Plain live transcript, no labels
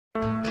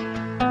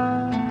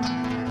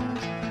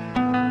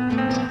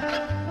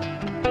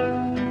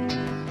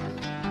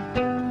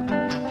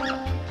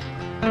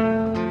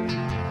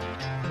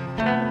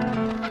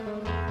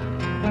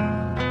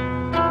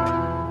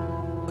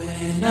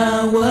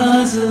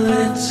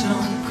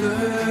little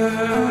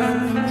girl,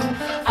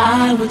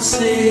 I would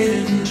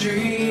sit and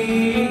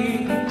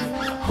dream,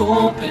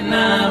 hoping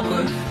I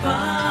would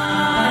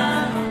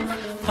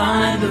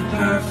find the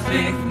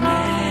perfect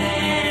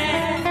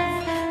man.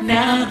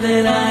 Now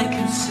that I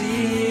can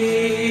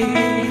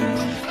see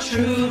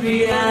true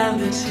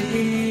reality,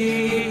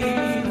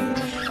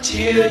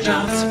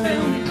 teardrops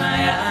fill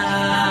my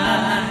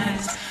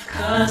eyes,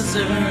 'cause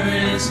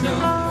there is no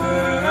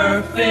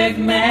perfect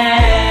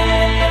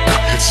man.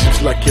 It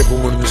seems like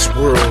everyone in this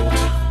world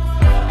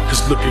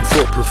is looking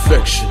for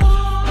perfection,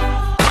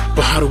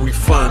 but how do we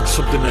find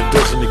something that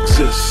doesn't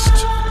exist?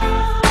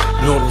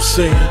 You know what I'm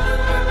saying?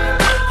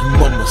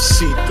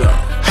 Mamacita,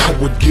 I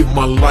would give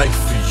my life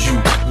for you,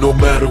 no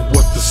matter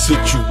what the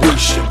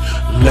situation.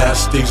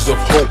 Last days of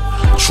hope,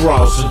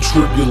 trials and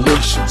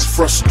tribulations,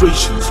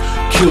 frustrations,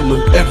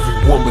 killing every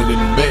woman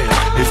and man.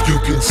 If you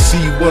can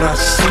see what I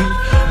see,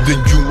 then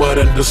you might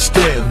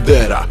understand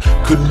that I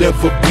could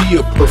never be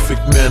a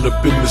perfect man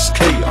up in this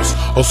chaos.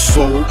 A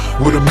soul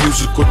with a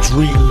musical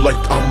dream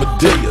like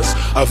Amadeus.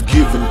 I've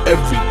given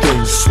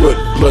everything, sweat,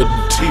 blood,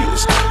 and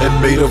tears, and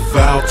made a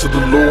vow to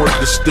the Lord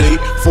to stay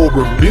for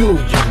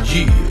 1,000,000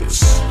 years.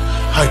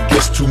 I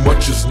guess too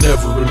much is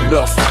never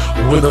enough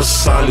when a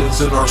silence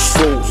in our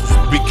souls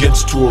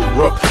begins to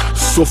erupt.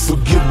 So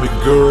forgive me,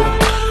 girl,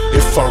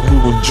 if I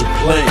ruined your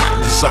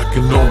plans. I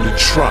can only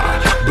try,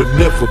 but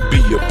never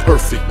be a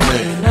perfect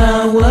man. When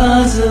I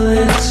was a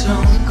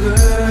little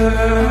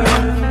girl,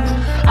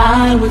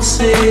 I would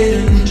sit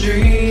and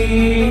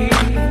dream,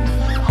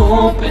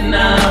 hoping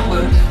I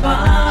would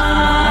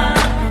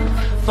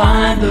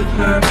find the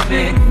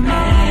perfect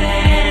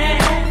man.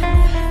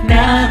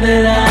 Now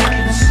that I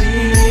can see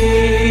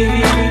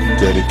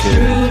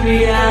true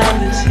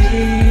reality,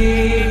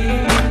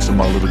 to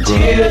my little girl,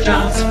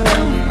 teardrops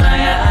fill my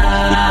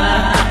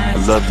eyes, I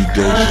love you,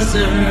 Deja. 'cause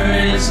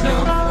there is no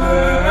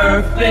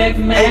perfect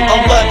man.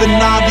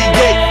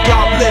 1198,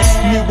 God bless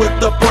me with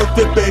the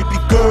perfect baby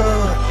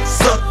girl.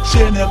 Such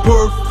an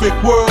imperfect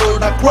world.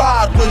 I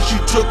cried when she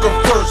took her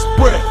first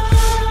breath.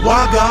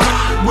 Why, God,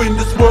 when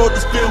this world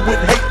is filled with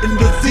hate and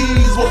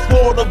disease, what's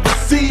more of the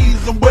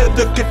seas and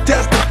weather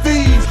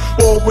catastrophes?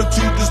 Or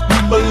into this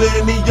new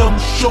millennium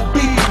shall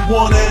be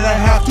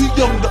 1.5 too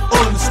young to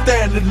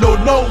understand, and Lord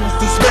knows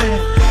this man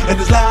and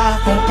his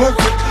life on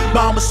perfect.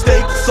 My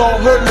mistakes, all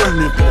her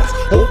learning points,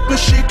 hoping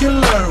she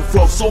can learn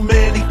from. So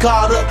many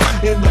caught up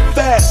in the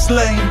fast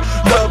lane,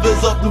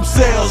 lovers of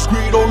themselves,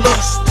 greed or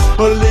lust.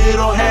 A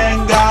little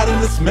hand God in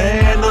this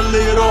man, a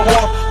little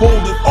heart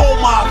holding all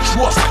my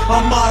trust.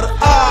 I'm out of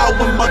eye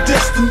with my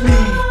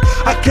destiny.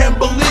 I can't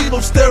believe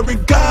I'm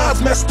staring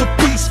God's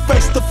masterpiece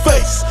face to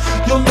face.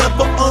 You'll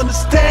never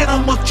understand how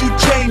much you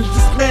changed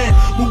this man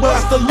who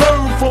has to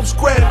learn from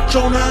scratch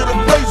on how to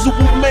raise a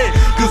woman.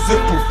 'Cause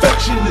if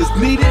perfection is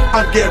needed,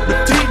 I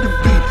guarantee to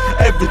be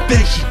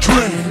everything she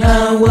dreamed. When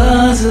I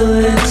was a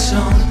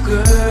little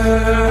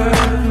girl,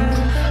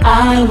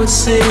 I would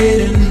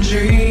sit and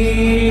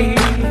dream,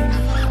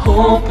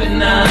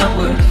 hoping I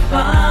would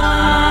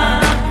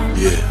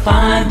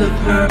find the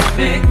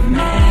perfect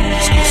man.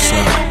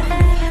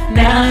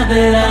 Now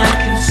that I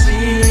can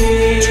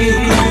see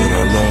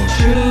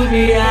true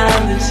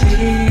reality,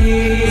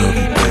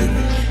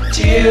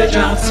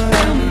 teardrops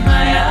fill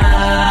my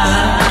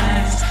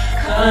eyes,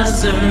 'cause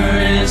there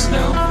is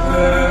no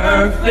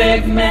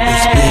perfect man.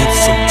 It's been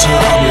some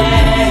time and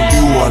me and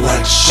you are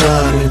like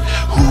shining.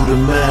 Who'd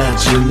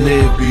imagine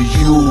it be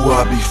you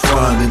I'd be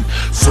finding?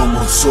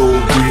 Someone so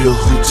real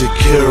who take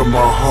care of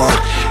my heart.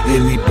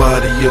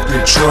 Anybody if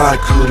they try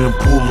couldn't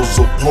pull us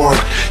apart.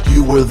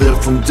 You were there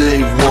from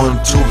day one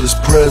till this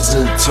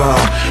present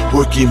time,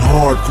 working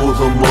hard for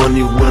the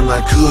money when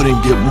I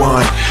couldn't get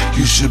mine.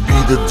 You should be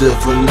the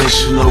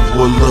definition of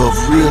what love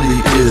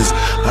really is.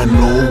 I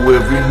know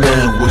every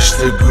man wish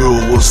their girl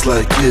was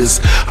like this.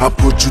 I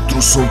put you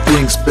through some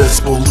things,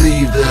 best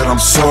believe that I'm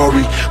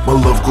sorry. My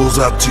love goes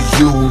out to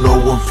you, no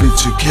one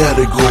fits your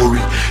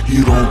category.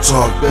 You don't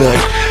talk back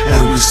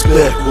and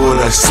respect what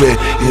I say.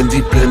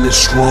 Independent,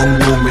 strong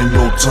woman,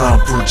 no time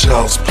for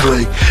child's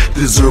play.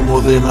 Deserve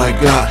more than I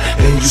got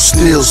and you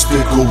still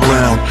stick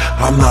around.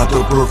 I'm not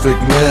the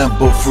perfect man,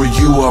 but for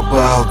you I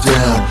bow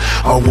down.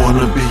 I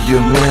wanna be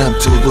your man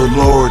till the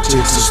Lord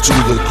takes us to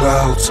the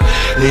clouds.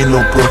 Ain't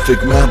no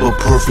perfect man, but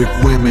perfect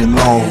women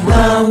all around. When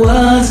I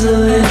was a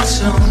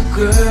little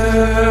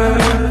girl,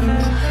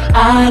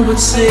 I would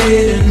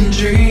sit and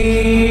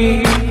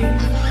dream,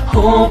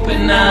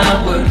 hoping I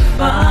would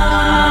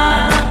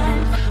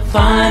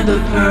find the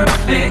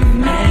perfect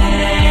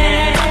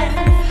man.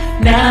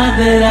 Now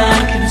that I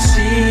can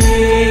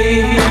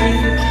see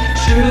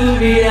true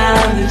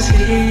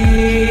reality,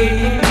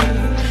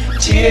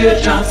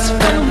 teardrops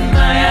fill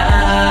my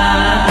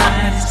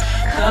eyes,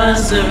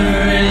 'cause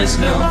there is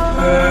no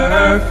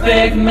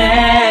perfect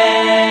man.